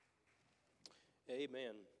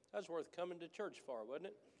Amen. That's worth coming to church for, wasn't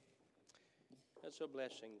it? That's a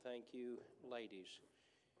blessing. Thank you, ladies.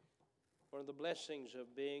 One of the blessings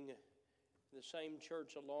of being in the same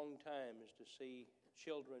church a long time is to see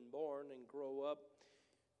children born and grow up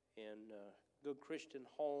in good Christian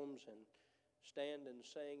homes and stand and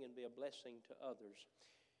sing and be a blessing to others.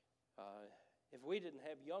 If we didn't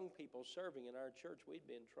have young people serving in our church, we'd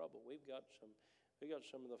be in trouble. We got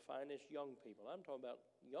some of the finest young people. I'm talking about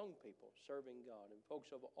young people serving God and folks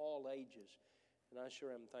of all ages, and I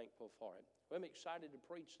sure am thankful for it. Well, I'm excited to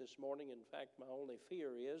preach this morning. In fact, my only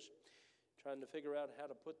fear is trying to figure out how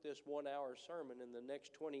to put this 1-hour sermon in the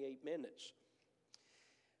next 28 minutes.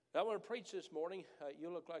 I want to preach this morning. You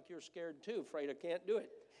look like you're scared too, afraid I can't do it.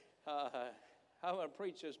 I want to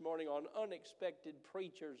preach this morning on unexpected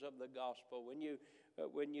preachers of the gospel. When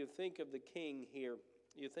you think of the king here,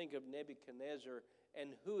 you think of Nebuchadnezzar and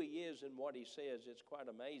who he is and what he says. It's quite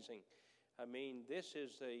amazing. I mean, this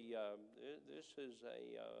is a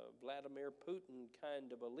Vladimir Putin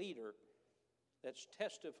kind of a leader that's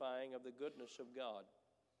testifying of the goodness of God.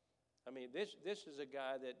 I mean, this is a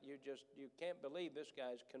guy that you can't believe this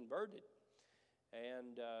guy's converted.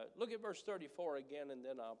 And look at verse 34 again, and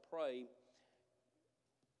then I'll pray.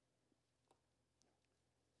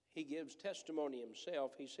 He gives testimony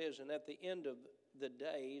himself. He says, "And at the end of the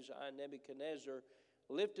days, I, Nebuchadnezzar,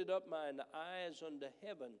 lifted up mine eyes unto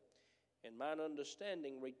heaven, and mine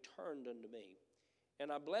understanding returned unto me.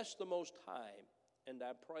 And I blessed the Most High, and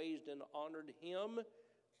I praised and honored him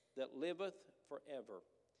that liveth forever,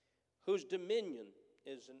 whose dominion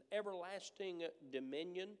is an everlasting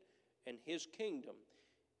dominion, and his kingdom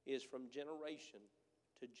is from generation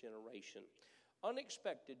to generation."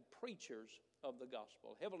 Unexpected preachers of the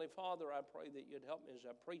gospel. Heavenly Father, I pray that you'd help me as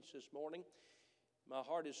I preach this morning. My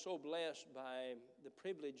heart is so blessed by the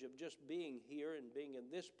privilege of just being here and being in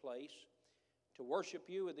this place to worship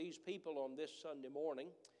you with these people on this Sunday morning.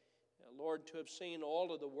 Lord, to have seen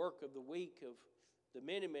all of the work of the week of the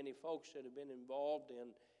many, many folks that have been involved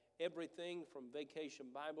in everything from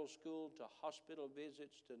Vacation Bible School to hospital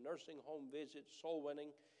visits to nursing home visits, soul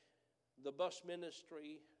winning, the bus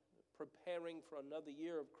ministry, preparing for another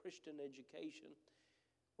year of Christian education.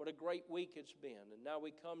 What a great week it's been. And now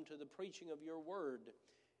we come to the preaching of your word.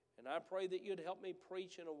 And I pray that you'd help me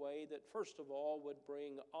preach in a way that, first of all, would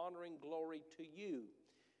bring honor and glory to you.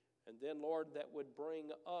 And then, Lord, that would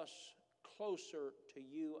bring us closer to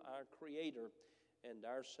you, our Creator and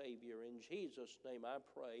our Savior. In Jesus' name I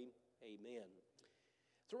pray, amen.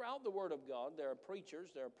 Throughout the Word of God, there are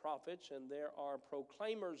preachers, there are prophets, and there are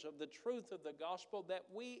proclaimers of the truth of the gospel that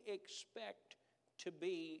we expect to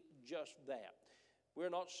be just that. We're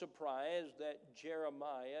not surprised that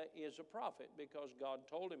Jeremiah is a prophet because God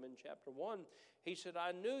told him in chapter 1, he said,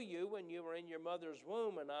 "I knew you when you were in your mother's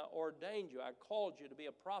womb, and I ordained you. I called you to be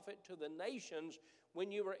a prophet to the nations when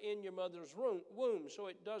you were in your mother's womb." So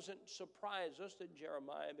it doesn't surprise us that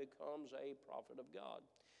Jeremiah becomes a prophet of God.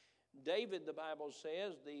 David, the Bible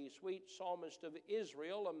says, the sweet psalmist of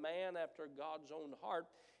Israel, a man after God's own heart,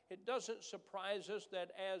 it doesn't surprise us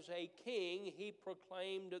that as a king, he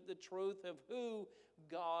proclaimed the truth of who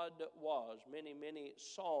God was. Many, many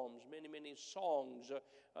psalms, many, many songs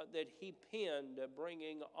that he penned,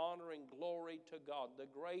 bringing honor and glory to God, the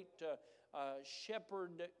great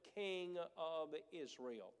shepherd king of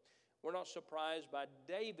Israel. We're not surprised by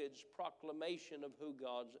David's proclamation of who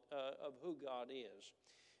God is.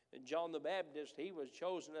 John the Baptist, he was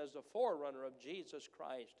chosen as the forerunner of Jesus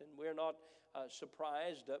Christ, and we're not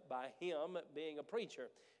surprised by him being a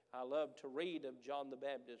preacher. I love to read of John the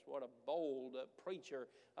Baptist. What a bold preacher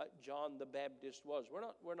John the Baptist was.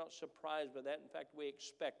 We're not surprised by that. In fact, we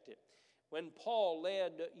expect it. When Paul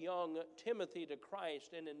led young Timothy to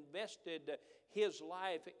Christ and invested his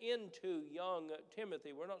life into young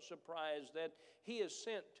Timothy, we're not surprised that he is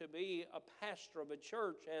sent to be a pastor of a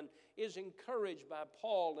church and is encouraged by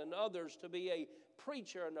Paul and others to be a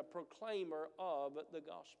preacher and a proclaimer of the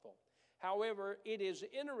gospel. However, it is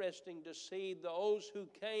interesting to see those who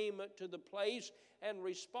came to the place and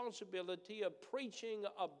responsibility of preaching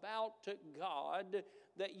about God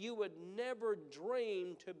that you would never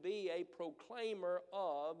dream to be a proclaimer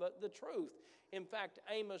of the truth. In fact,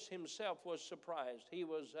 Amos himself was surprised. He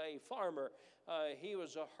was a farmer. He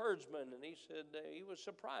was a herdsman, and he said he was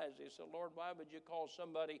surprised. He said, "Lord, why would you call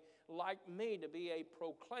somebody like me to be a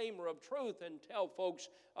proclaimer of truth and tell folks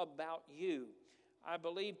about you?" I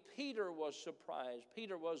believe Peter was surprised.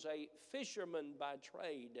 Peter was a fisherman by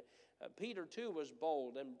trade. Peter, too, was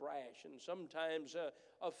bold and brash, and sometimes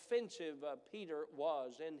offensive Peter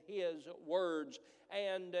was in his words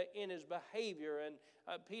and in his behavior. And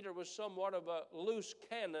Peter was somewhat of a loose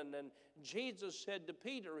cannon. And Jesus said to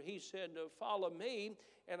Peter, he said, follow me,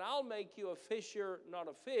 and I'll make you a fisher, not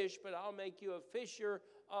a fish, but I'll make you a fisher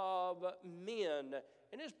of men.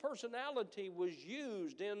 And his personality was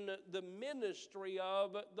used in the ministry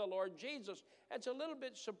of the Lord Jesus. It's a little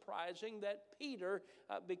bit surprising that Peter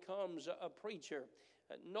becomes a preacher.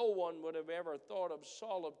 No one would have ever thought of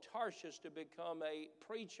Saul of Tarsus to become a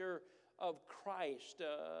preacher of Christ.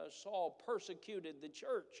 Saul persecuted the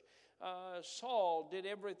church. Saul did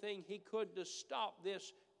everything he could to stop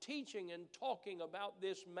this teaching and talking about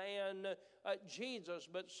this man, Jesus.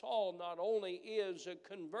 But Saul not only is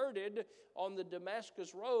converted on the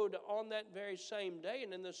Damascus road on that very same day,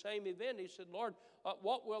 and in the same event, he said, Lord,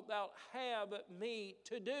 what wilt thou have me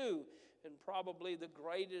to do? And probably the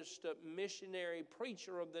greatest missionary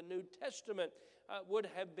preacher of the New Testament would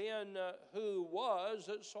have been who was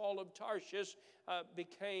Saul of Tarsus,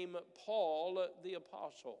 became Paul the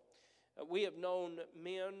Apostle. We have known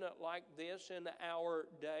men like this in our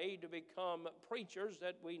day to become preachers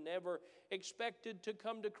that we never expected to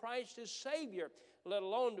come to Christ as Savior, let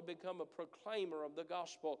alone to become a proclaimer of the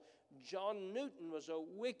gospel. John Newton was a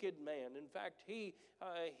wicked man. In fact, he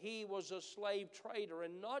was a slave trader,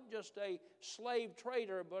 and not just a slave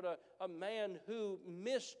trader, but a man who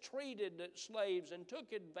mistreated slaves and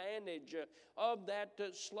took advantage of that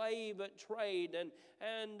slave trade.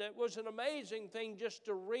 And it was an amazing thing just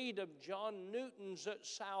to read of John Newton's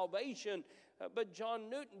salvation. But John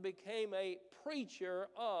Newton became a preacher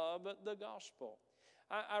of the gospel.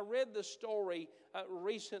 I read the story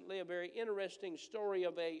recently, a very interesting story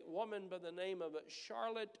of a woman by the name of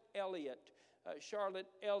Charlotte Elliott. Charlotte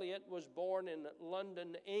Elliott was born in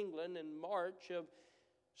London, England in March of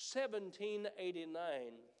 1789,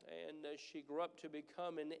 and she grew up to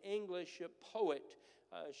become an English poet.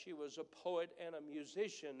 She was a poet and a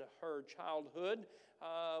musician. Her childhood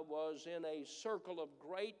was in a circle of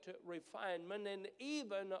great refinement and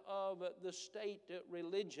even of the state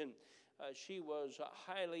religion. She was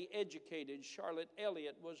highly educated. Charlotte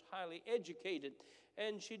Elliott was highly educated,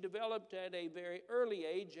 and she developed at a very early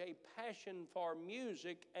age a passion for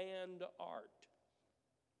music and art.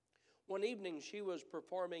 One evening, she was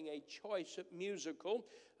performing a choice musical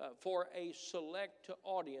for a select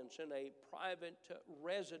audience in a private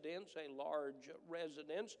residence, a large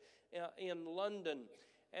residence in London.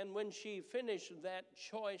 And when she finished that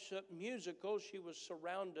choice musical, she was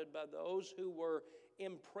surrounded by those who were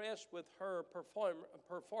impressed with her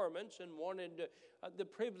performance and wanted the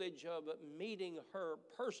privilege of meeting her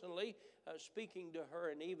personally, speaking to her,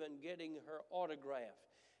 and even getting her autograph.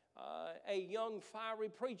 A young fiery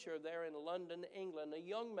preacher there in London, England, a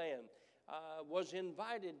young man, was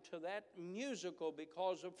invited to that musical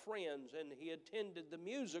because of friends, and he attended the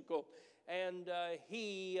musical, and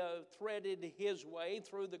he threaded his way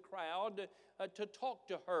through the crowd to talk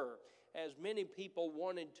to her, as many people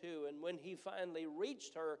wanted to. And when he finally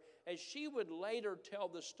reached her, as she would later tell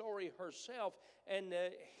the story herself, and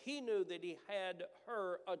he knew that he had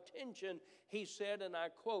her attention, he said, and I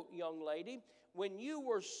quote, "Young lady, when you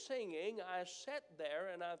were singing, I sat there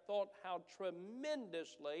and I thought how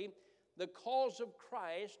tremendously the cause of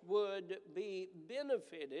Christ would be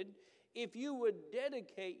benefited if you would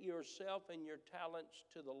dedicate yourself and your talents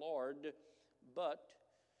to the Lord. But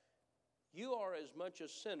you are as much a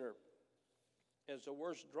sinner as the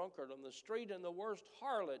worst drunkard on the street and the worst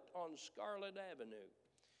harlot on Scarlet Avenue.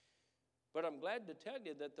 But I'm glad to tell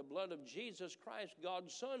you that the blood of Jesus Christ,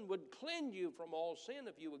 God's Son, would cleanse you from all sin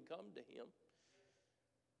if you would come to Him."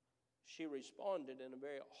 She responded in a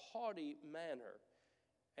very haughty manner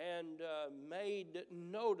and made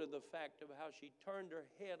note of the fact of how she turned her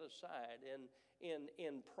head aside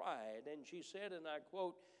in pride. And she said, and I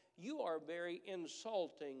quote, "You are very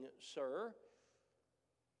insulting, sir."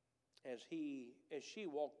 As she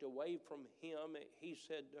walked away from him, he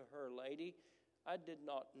said to her, "Lady, I did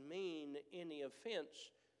not mean any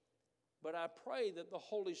offense, but I pray that the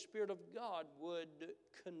Holy Spirit of God would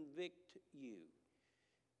convict you."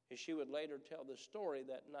 As she would later tell the story,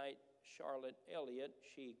 that night, Charlotte Elliott,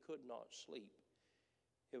 she could not sleep.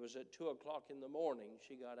 It was at 2 o'clock in the morning.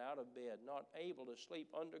 She got out of bed, not able to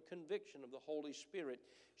sleep, under conviction of the Holy Spirit.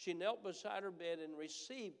 She knelt beside her bed and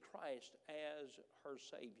received Christ as her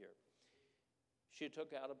Savior. She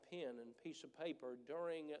took out a pen and piece of paper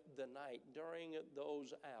during the night, during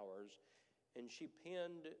those hours, and she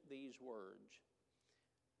penned these words: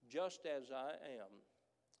 "Just as I am,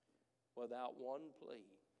 without one plea,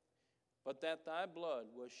 but that thy blood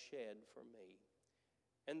was shed for me,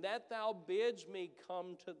 and that thou bidst me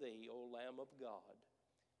come to thee, O Lamb of God,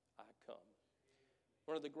 I come.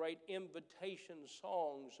 One of the great invitation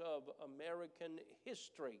songs of American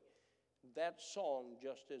history, that song,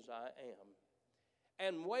 Just As I Am.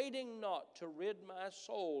 And waiting not to rid my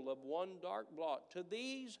soul of one dark blot, to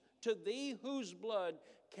thee whose blood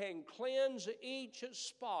can cleanse each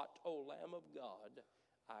spot, O Lamb of God,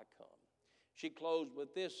 I come. She closed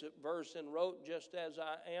with this verse and wrote, Just as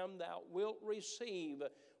I am, thou wilt receive,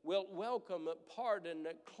 wilt welcome, pardon,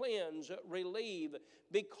 cleanse, relieve.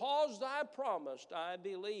 Because thy promised, I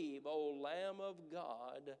believe, O Lamb of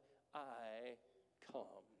God, I come.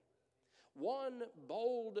 One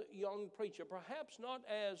bold young preacher, perhaps not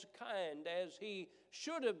as kind as he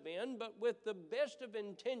should have been, but with the best of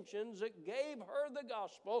intentions, that gave her the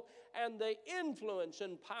gospel, and the influence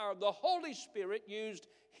and power of the Holy Spirit used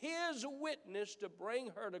his witness to bring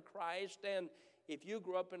her to Christ. And if you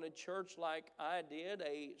grew up in a church like I did,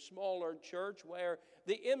 a smaller church where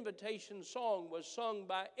the invitation song was sung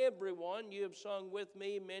by everyone, you have sung with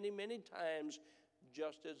me many, many times,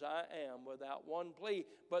 Just as I am, without one plea,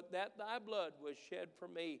 but that thy blood was shed for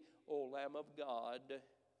me, O Lamb of God,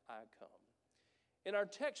 I come. In our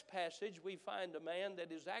text passage, we find a man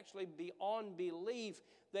that is actually beyond belief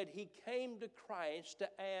that he came to Christ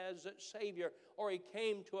as Savior, or he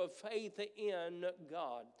came to a faith in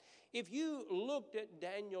God. If you looked at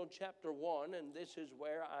Daniel chapter 1, and this is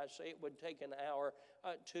where I say it would take an hour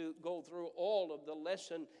to go through all of the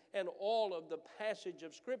lesson and all of the passage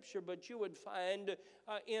of Scripture, but you would find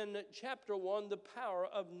in chapter 1 the power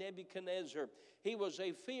of Nebuchadnezzar. He was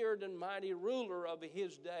a feared and mighty ruler of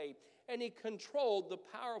his day, and he controlled the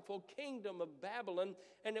powerful kingdom of Babylon,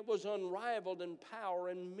 and it was unrivaled in power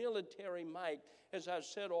and military might. As I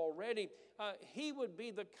said already, he would be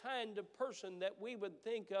the kind of person that we would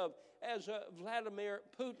think of as Vladimir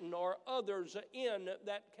Putin or others in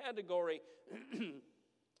that category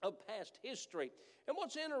of past history. And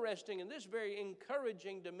what's interesting, and this is very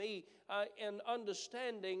encouraging to me in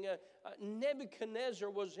understanding, Nebuchadnezzar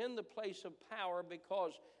was in the place of power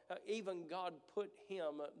because even God put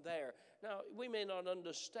him there. Now, we may not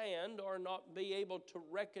understand or not be able to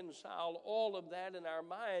reconcile all of that in our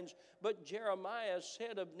minds, but Jeremiah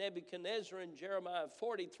said of Nebuchadnezzar in Jeremiah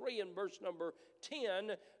 43 and verse number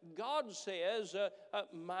 10, God says,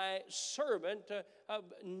 my servant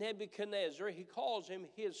Nebuchadnezzar, he calls him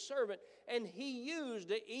his servant, and he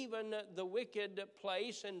used even the wicked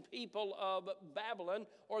place and people of Babylon,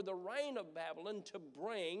 or the reign of Babylon, to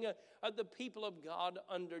bring the people of God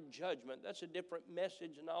under judgment. That's a different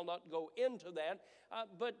message, and I'll not go into that.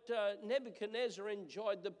 But Nebuchadnezzar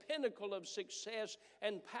enjoyed the pinnacle of success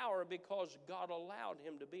and power because God allowed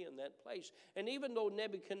him to be in that place. And even though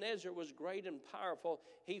Nebuchadnezzar was great and powerful,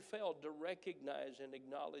 he failed to recognize and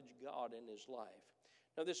acknowledge God in his life.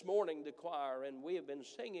 Now, this morning, the choir, and we have been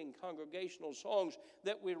singing congregational songs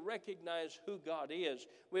that we recognize who God is.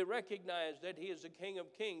 We recognize that He is the King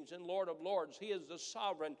of Kings and Lord of Lords. He is the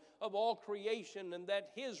sovereign of all creation, and that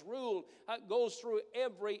His rule goes through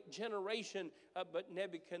every generation. But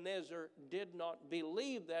Nebuchadnezzar did not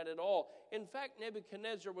believe that at all. In fact,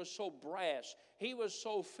 Nebuchadnezzar was so brash, he was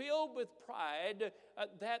so filled with pride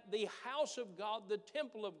that the house of God, the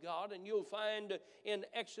temple of God, and you'll find in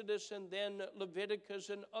Exodus and then Leviticus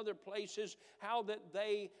and other places how that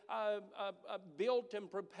they built and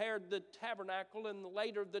prepared the tabernacle and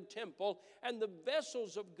later the temple, and the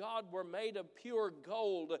vessels of God were made of pure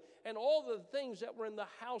gold, and all the things that were in the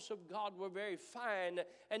house of God were very fine.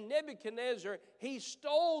 And Nebuchadnezzar, he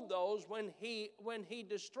stole those when he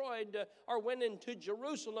destroyed or went into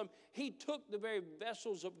Jerusalem. He took the very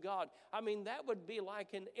vessels of God. I mean, that would be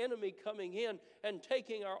like an enemy coming in and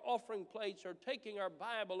taking our offering plates or taking our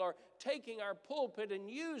Bible or taking our pulpit and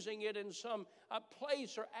using it in some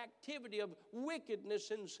place or activity of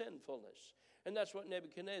wickedness and sinfulness. And that's what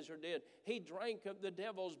Nebuchadnezzar did. He drank of the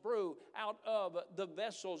devil's brew out of the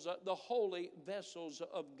vessels, the holy vessels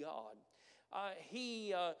of God.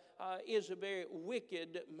 He is a very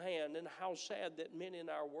wicked man, and how sad that men in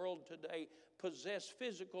our world today possess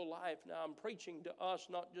physical life. Now, I'm preaching to us,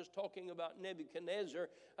 not just talking about Nebuchadnezzar.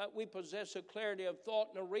 We possess a clarity of thought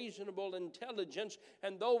and a reasonable intelligence,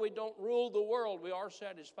 and though we don't rule the world, we are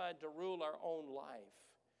satisfied to rule our own life.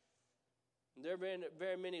 There are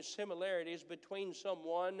very many similarities between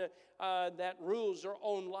someone that rules their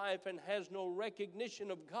own life and has no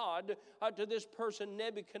recognition of God to this person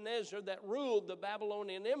Nebuchadnezzar that ruled the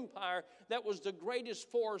Babylonian Empire that was the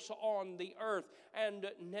greatest force on the earth. And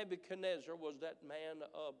Nebuchadnezzar was that man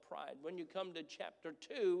of pride. When you come to chapter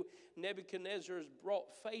 2, Nebuchadnezzar is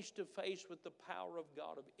brought face to face with the power of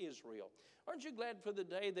God of Israel. Aren't you glad for the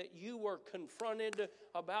day that you were confronted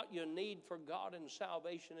about your need for God and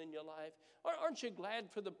salvation in your life? Aren't you glad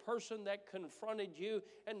for the person that confronted you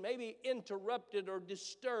and maybe interrupted or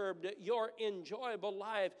disturbed your enjoyable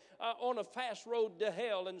life on a fast road to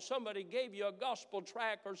hell, and somebody gave you a gospel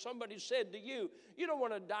tract, or somebody said to you, you don't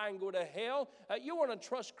want to die and go to hell. You want to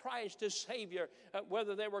trust Christ as Savior,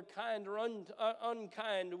 whether they were kind or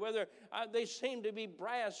unkind, whether they seemed to be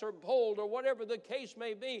brass or bold or whatever the case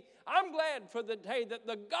may be. I'm glad for the day that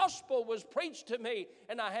the gospel was preached to me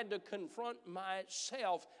and I had to confront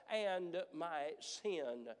myself and my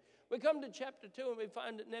sin. We come to chapter 2 and we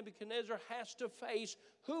find that Nebuchadnezzar has to face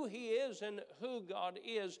who he is and who God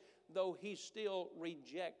is, though he still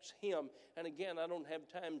rejects him. And again, I don't have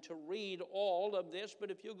time to read all of this, but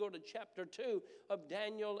if you go to chapter 2 of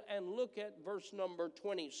Daniel and look at verse number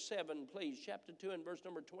 27, please. Chapter 2 and verse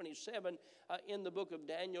number 27 in the book of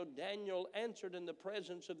Daniel. Daniel answered in the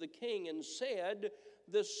presence of the king and said,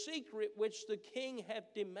 the secret which the king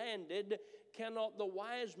hath demanded cannot the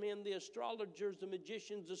wise men, the astrologers, the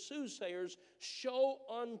magicians, the soothsayers show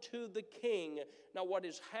unto the king. Now what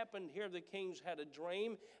has happened here, the king's had a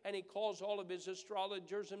dream, and he calls all of his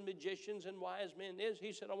astrologers and magicians and wise men.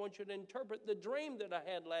 He said, I want you to interpret the dream that I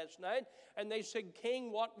had last night. And they said,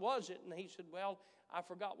 King, what was it? And he said, well, I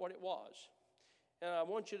forgot what it was. And I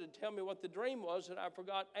want you to tell me what the dream was that I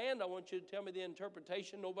forgot, and I want you to tell me the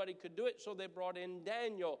interpretation. Nobody could do it, so they brought in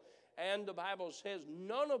Daniel. And the Bible says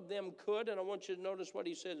none of them could, and I want you to notice what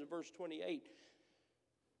he says in verse 28.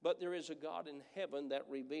 But there is a God in heaven that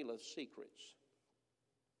revealeth secrets.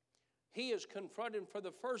 He is confronted for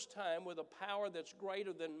the first time with a power that's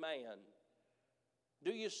greater than man.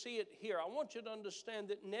 Do you see it here? I want you to understand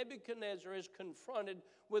that Nebuchadnezzar is confronted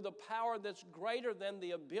with a power that's greater than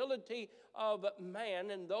the ability of man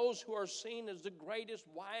and those who are seen as the greatest,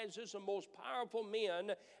 wisest, and most powerful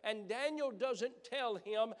men. And Daniel doesn't tell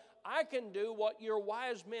him, I can do what your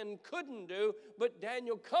wise men couldn't do. But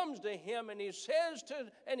Daniel comes to him and he says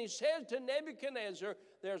to Nebuchadnezzar,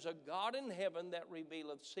 there's a God in heaven that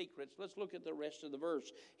revealeth secrets. Let's look at the rest of the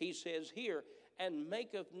verse. He says here, and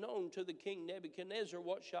maketh known to the king Nebuchadnezzar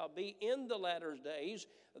what shall be in the latter days.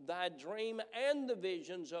 Thy dream and the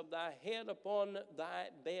visions of thy head upon thy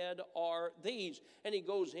bed are these. And he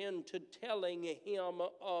goes into telling him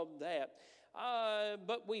of that.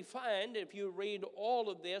 But we find, if you read all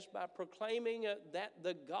of this, by proclaiming that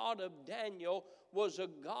the God of Daniel was a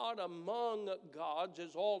God among gods,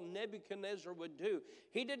 as all Nebuchadnezzar would do.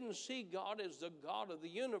 He didn't see God as the God of the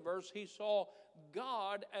universe. He saw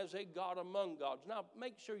God as a God among gods. Now,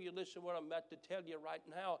 make sure you listen to what I'm about to tell you right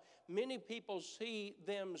now. Many people see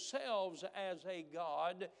themselves as a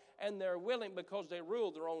God, and they're willing, because they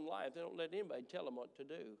rule their own life. They don't let anybody tell them what to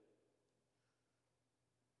do.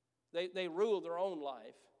 They rule their own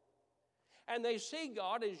life. And they see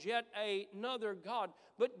God as yet another God.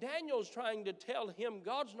 But Daniel's trying to tell him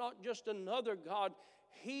God's not just another God.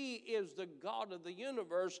 He is the God of the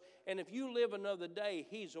universe. And if you live another day,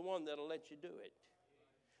 He's the one that'll let you do it.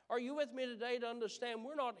 Are you with me today to understand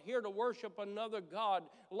we're not here to worship another God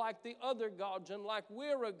like the other gods and like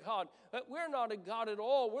we're a God? We're not a God at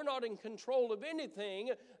all. We're not in control of anything.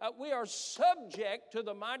 We are subject to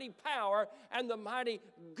the mighty power and the mighty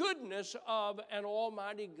goodness of an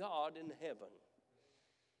almighty God in heaven.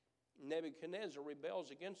 Nebuchadnezzar rebels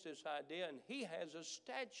against this idea, and he has a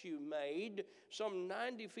statue made some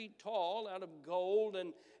 90 feet tall out of gold,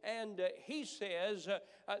 and he says,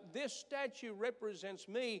 this statue represents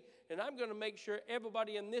me, and I'm going to make sure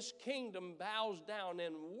everybody in this kingdom bows down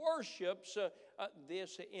and worships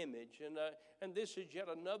this image. And this is yet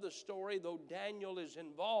another story, though Daniel is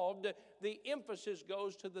involved. The emphasis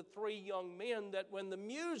goes to the three young men that when the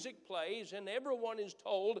music plays and everyone is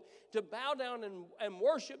told to bow down and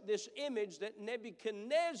worship this image that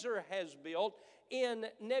Nebuchadnezzar has built, in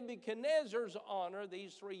Nebuchadnezzar's honor,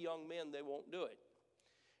 these three young men, they won't do it.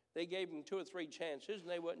 They gave him 2 or 3 chances,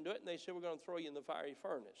 and they wouldn't do it, and they said, we're going to throw you in the fiery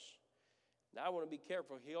furnace. Now, I want to be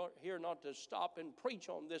careful here not to stop and preach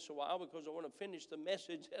on this a while, because I want to finish the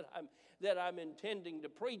message that I'm intending to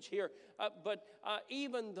preach here. But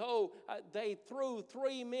even though they threw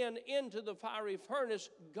 3 men into the fiery furnace,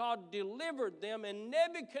 God delivered them, and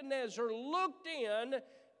Nebuchadnezzar looked in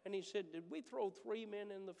And he said, did we throw 3 men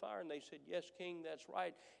in the fire? And they said, yes, King, that's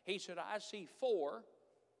right. He said, I see 4.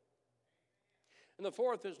 And the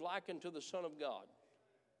 4th is likened to the Son of God.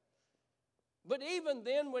 But even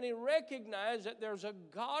then, when he recognized that there's a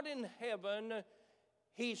God in heaven,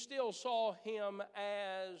 he still saw him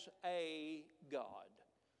as a God.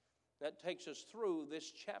 That takes us through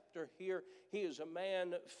this chapter here. He is a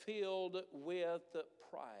man filled with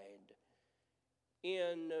pride.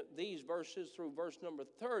 In these verses through verse number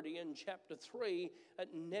 30 in chapter 3,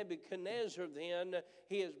 Nebuchadnezzar then,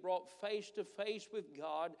 he is brought face to face with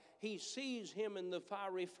God. He sees him in the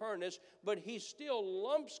fiery furnace, but he still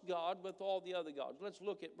lumps God with all the other gods. Let's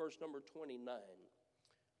look at verse number 29.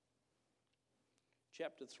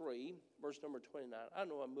 Chapter 3, verse number 29. I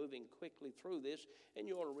know I'm moving quickly through this, and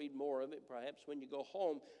you want to read more of it perhaps when you go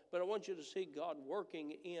home, but I want you to see God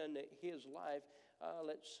working in his life.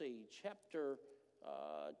 Let's see, chapter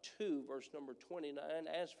 2, verse number 29.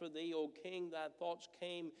 As for thee, O king, thy thoughts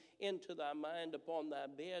came into thy mind upon thy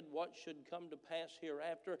bed, what should come to pass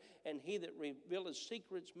hereafter, and he that revealeth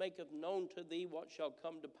secrets maketh known to thee what shall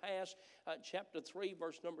come to pass. Chapter 3,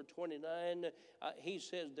 verse number 29, he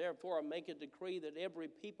says, therefore I make a decree that every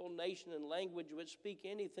people, nation, and language which speak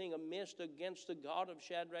anything amiss against the God of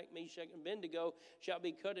Shadrach, Meshach, and Abednego shall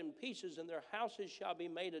be cut in pieces, and their houses shall be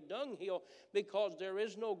made a dunghill, because there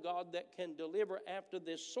is no God that can deliver after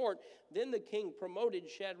this sort. Then the king promoted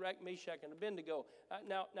Shadrach, Meshach, and Abednego.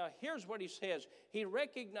 Now here's what he says. He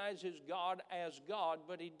recognizes God as God,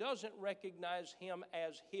 but he doesn't recognize him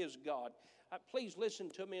as his God. Please listen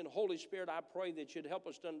to me, and Holy Spirit, I pray that you'd help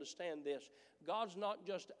us to understand this. God's not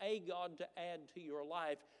just a God to add to your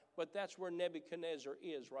life, but that's where Nebuchadnezzar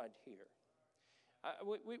is right here.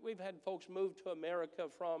 We've had folks move to America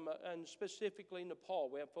from, and specifically Nepal.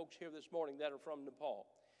 We have folks here this morning that are from Nepal.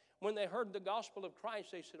 When they heard the gospel of Christ,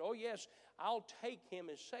 they said, oh yes, I'll take him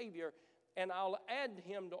as Savior, and I'll add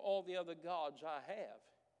him to all the other gods I have.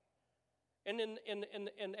 And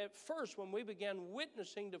at first, when we began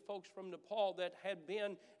witnessing to folks from Nepal that had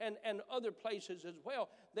been, and other places as well,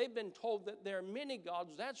 they've been told that there are many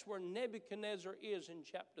gods. That's where Nebuchadnezzar is in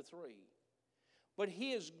chapter 3. But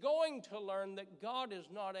he is going to learn that God is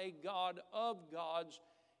not a God of gods.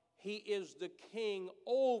 He is the king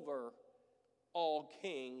over all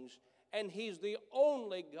kings, and he's the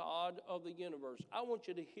only God of the universe. I want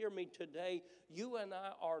you to hear me today. You and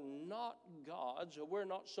I are not gods. We're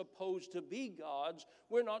not supposed to be gods.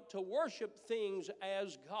 We're not to worship things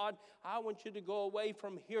as God. I want you to go away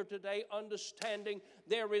from here today understanding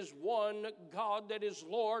there is one God that is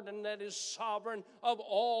Lord and that is sovereign of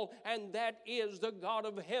all, and that is the God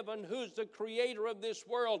of heaven, who is the creator of this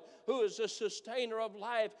world, who is the sustainer of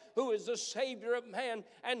life, who is the Savior of man,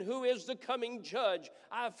 and who is the coming judge.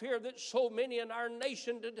 I fear that so many in our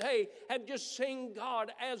nation today have just seen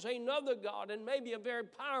God as another God, and maybe a very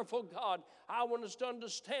powerful God. I want us to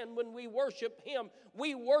understand when we worship him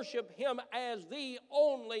as the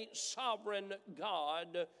only sovereign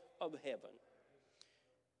God of heaven.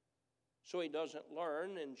 So he doesn't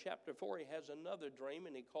learn. In chapter 4, he has another dream,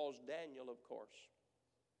 and he calls Daniel, of course.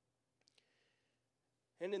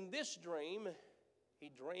 And in this dream, he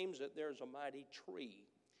dreams that there's a mighty tree.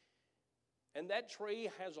 And that tree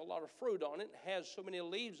has a lot of fruit on it, has so many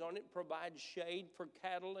leaves on it, provides shade for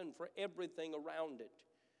cattle and for everything around it.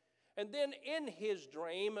 And then in his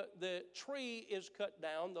dream, the tree is cut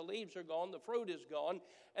down, the leaves are gone, the fruit is gone,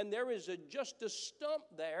 and there is just a stump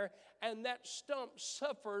there, and that stump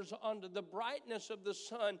suffers under the brightness of the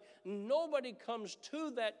sun. Nobody comes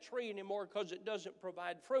to that tree anymore because it doesn't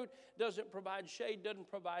provide fruit, doesn't provide shade, doesn't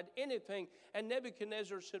provide anything. And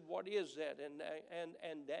Nebuchadnezzar said, what is that?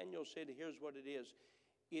 And Daniel said, here's what it is.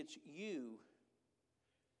 It's you.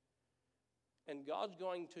 And God's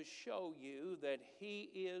going to show you that he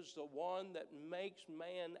is the one that makes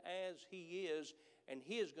man as he is, and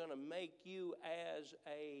he is going to make you as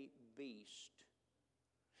a beast.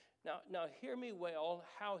 Now hear me well.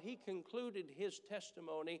 How he concluded his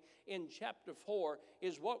testimony in chapter 4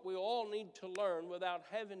 is what we all need to learn without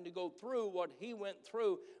having to go through what he went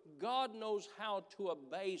through. God knows how to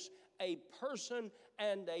abase a person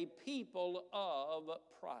and a people of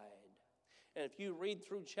pride. And if you read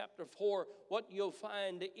through chapter 4, what you'll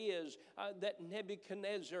find is that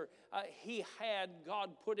Nebuchadnezzar, he had God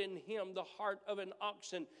put in him the heart of an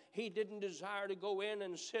oxen. He didn't desire to go in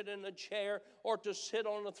and sit in a chair or to sit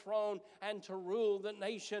on a throne and to rule the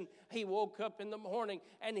nation. He woke up in the morning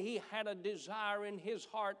and he had a desire in his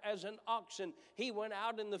heart as an oxen. He went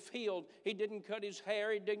out in the field. He didn't cut his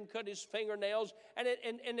hair. He didn't cut his fingernails. And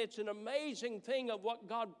it's an amazing thing of what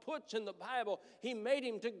God puts in the Bible. He made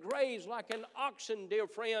him to graze like an behind oxen, dear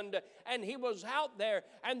friend, and he was out there,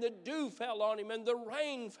 and the dew fell on him, and the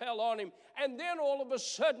rain fell on him, and then all of a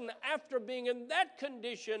sudden, after being in that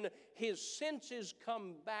condition, his senses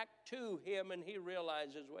come back to him, and he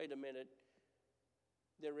realizes, wait a minute,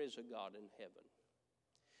 there is a God in heaven.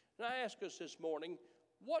 And I ask us this morning,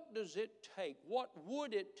 what does it take? What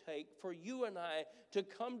would it take for you and I to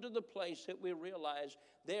come to the place that we realize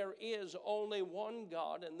there is only one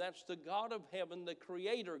God, and that's the God of heaven, the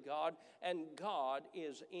Creator God, and God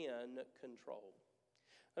is in control?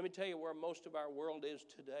 Let me tell you where most of our world is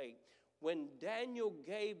today. When Daniel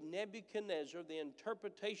gave Nebuchadnezzar the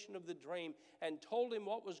interpretation of the dream and told him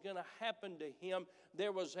what was going to happen to him,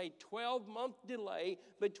 there was a 12-month delay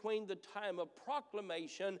between the time of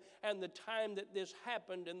proclamation and the time that this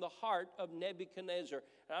happened in the heart of Nebuchadnezzar.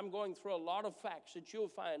 And I'm going through a lot of facts that you'll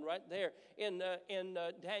find right there in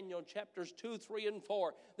Daniel chapters 2, 3, and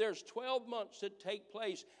 4. There's 12 months that take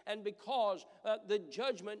place, and because the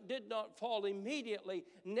judgment did not fall immediately,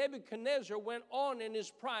 Nebuchadnezzar went on in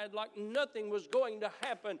his pride like nothing was going to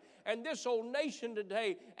happen. And this old nation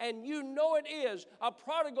today, and you know it is, a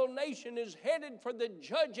prodigal nation is headed for the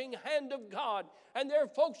judging hand of God. And there are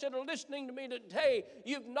folks that are listening to me today.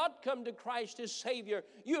 You've not come to Christ as Savior.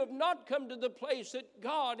 You have not come to the place that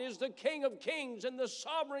God is the King of kings and the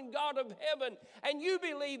sovereign God of heaven. And you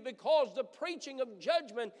believe because the preaching of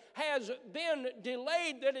judgment has been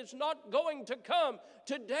delayed that it's not going to come.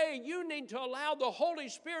 Today you need to allow the Holy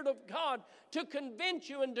Spirit of God to convince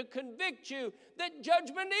you and to convict you that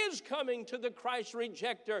judgment is coming to the Christ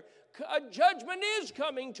rejecter. A judgment is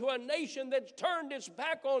coming to a nation that's turned its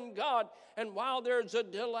back on God. And while there's a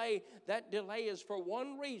delay, that delay is for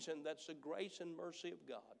one reason. That's the grace and mercy of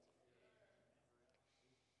God.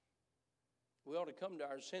 We ought to come to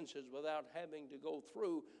our senses without having to go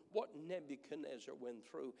through what Nebuchadnezzar went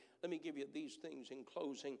through. Let me give you these things in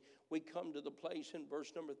closing. We come to the place in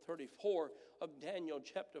verse number 34 of Daniel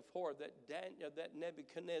chapter 4 that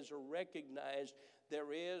Nebuchadnezzar recognized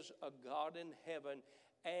there is a God in heaven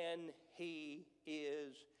and he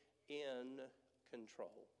is in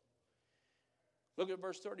control. Look at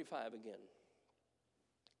verse 35 again.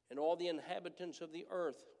 And all the inhabitants of the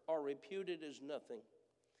earth are reputed as nothing,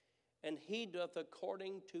 and he doth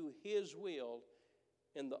according to his will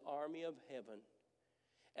in the army of heaven,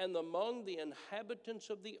 and among the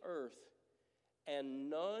inhabitants of the earth,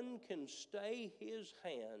 and none can stay his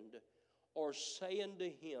hand or say unto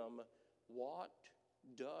him, what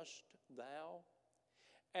dost thou?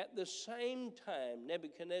 At the same time,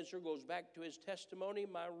 Nebuchadnezzar goes back to his testimony.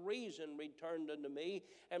 My reason returned unto me,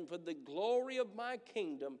 and for the glory of my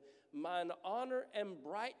kingdom, mine honor and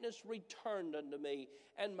brightness returned unto me,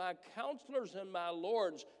 and my counselors and my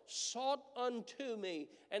lords sought unto me,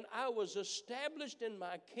 and I was established in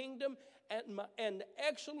my kingdom, and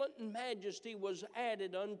excellent majesty was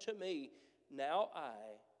added unto me. Now I,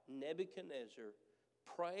 Nebuchadnezzar,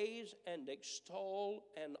 praise and extol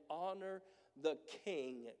and honor the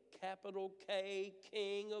King, capital K,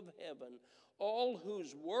 King of heaven, all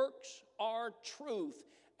whose works are truth,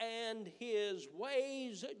 and his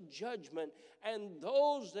ways judgment, and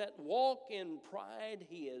those that walk in pride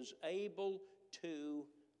he is able to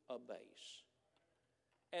abase.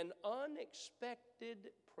 An unexpected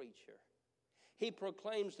preacher. He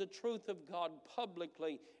proclaims the truth of God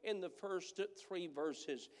publicly in the first 3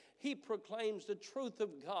 verses. He proclaims the truth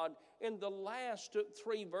of God in the last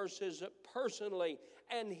 3 verses personally.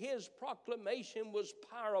 And his proclamation was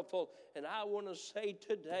powerful. And I want to say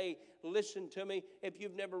today, listen to me, if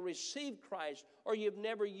you've never received Christ or you've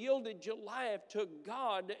never yielded your life to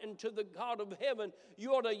God and to the God of heaven,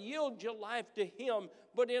 you ought to yield your life to him.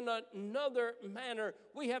 But in another manner,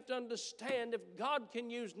 we have to understand if God can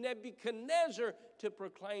use Nebuchadnezzar to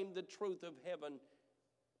proclaim the truth of heaven,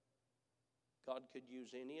 God could use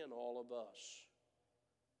any and all of us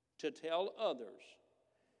to tell others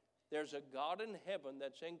there's a God in heaven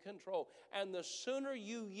that's in control. And the sooner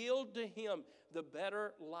you yield to him, the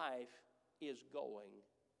better life is going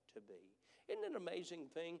to be. Isn't it an amazing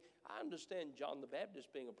thing? I understand John the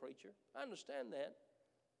Baptist being a preacher. I understand that.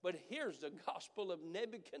 But here's the gospel of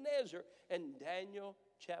Nebuchadnezzar in Daniel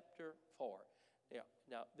chapter 4.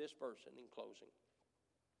 Now, this verse in closing.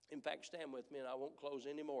 In fact, stand with me and I won't close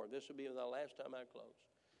anymore. This will be the last time I close.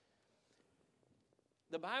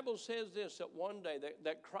 The Bible says this, that one day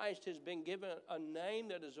that Christ has been given a name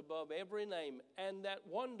that is above every name, and that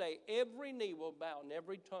one day every knee will bow and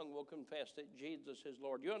every tongue will confess that Jesus is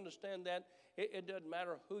Lord. You understand that? It doesn't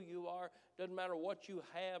matter who you are, doesn't matter what you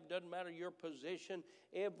have, doesn't matter your position.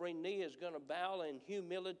 Every knee is going to bow in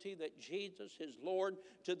humility that Jesus is Lord,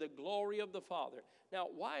 to the glory of the Father. Now,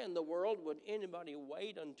 why in the world would anybody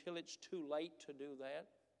wait until it's too late to do that?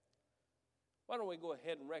 Why don't we go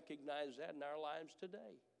ahead and recognize that in our lives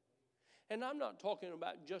today? And I'm not talking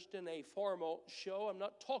about just in a formal show. I'm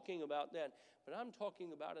not talking about that. But I'm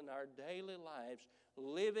talking about in our daily lives,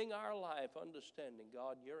 living our life, understanding,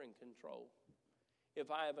 God, you're in control. If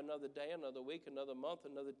I have another day, another week, another month,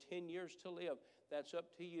 another 10 years to live, that's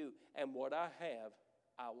up to you. And what I have,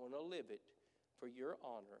 I want to live it for your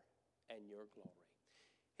honor and your glory.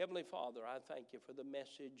 Heavenly Father, I thank you for the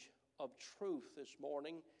message of truth this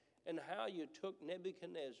morning, and how you took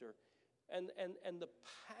Nebuchadnezzar and the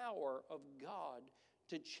power of God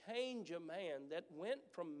to change a man that went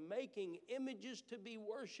from making images to be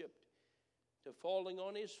worshiped to falling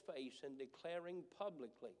on his face and declaring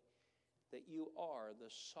publicly that you are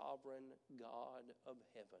the sovereign God of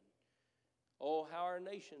heaven. Oh, how our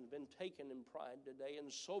nation's been taken in pride today,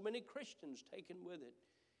 and so many Christians taken with it.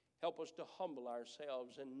 Help us to humble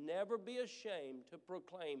ourselves and never be ashamed to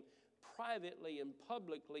proclaim privately and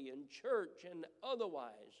publicly in church and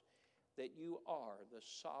otherwise that you are the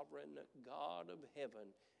sovereign God of heaven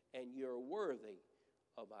and you're worthy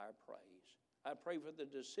of our praise. I pray for the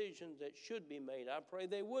decisions that should be made. I pray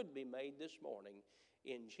they would be made this morning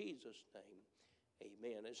in Jesus' name.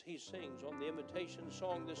 Amen. As he sings on the invitation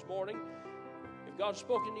song this morning, if God's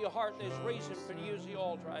spoken to your heart and there's reason for you to use the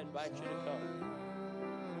altar, I invite you to come.